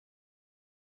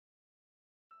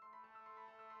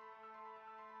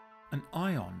An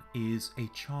ion is a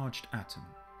charged atom.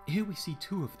 Here we see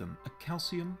two of them, a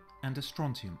calcium and a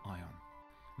strontium ion.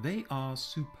 They are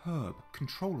superb,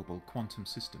 controllable quantum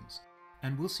systems,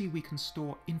 and we'll see we can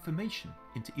store information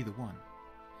into either one.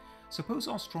 Suppose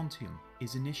our strontium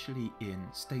is initially in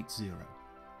state 0.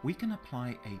 We can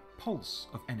apply a pulse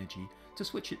of energy to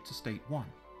switch it to state 1.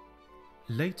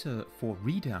 Later, for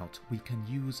readout, we can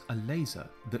use a laser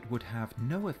that would have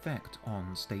no effect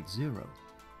on state 0.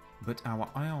 But our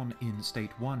ion in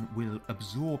state 1 will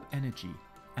absorb energy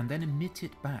and then emit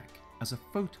it back as a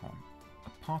photon,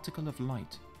 a particle of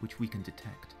light which we can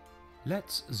detect.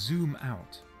 Let's zoom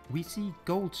out. We see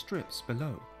gold strips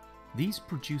below. These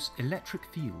produce electric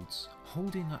fields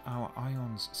holding our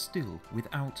ions still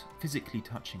without physically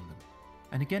touching them.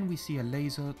 And again we see a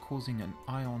laser causing an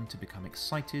ion to become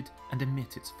excited and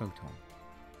emit its photon.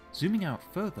 Zooming out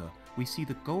further, we see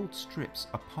the gold strips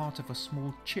are part of a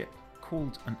small chip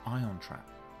called an ion trap.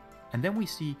 And then we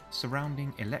see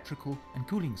surrounding electrical and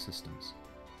cooling systems.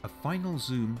 A final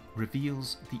zoom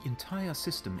reveals the entire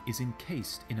system is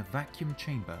encased in a vacuum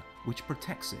chamber which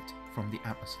protects it from the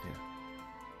atmosphere.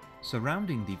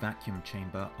 Surrounding the vacuum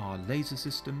chamber are laser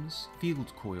systems,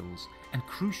 field coils, and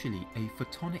crucially a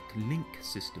photonic link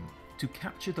system to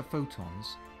capture the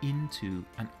photons into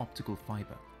an optical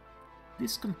fiber.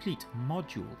 This complete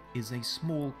module is a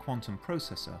small quantum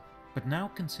processor, but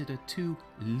now consider two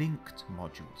linked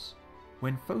modules.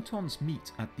 When photons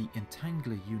meet at the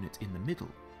entangler unit in the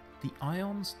middle, the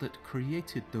ions that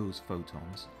created those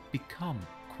photons become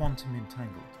quantum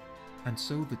entangled, and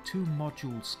so the two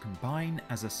modules combine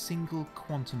as a single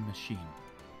quantum machine.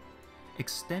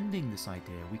 Extending this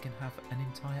idea, we can have an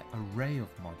entire array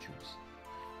of modules.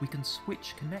 We can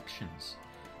switch connections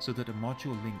so that a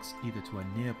module links either to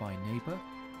a nearby neighbor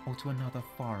or to another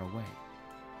far away.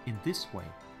 In this way,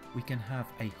 we can have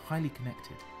a highly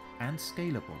connected and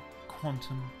scalable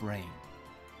quantum brain.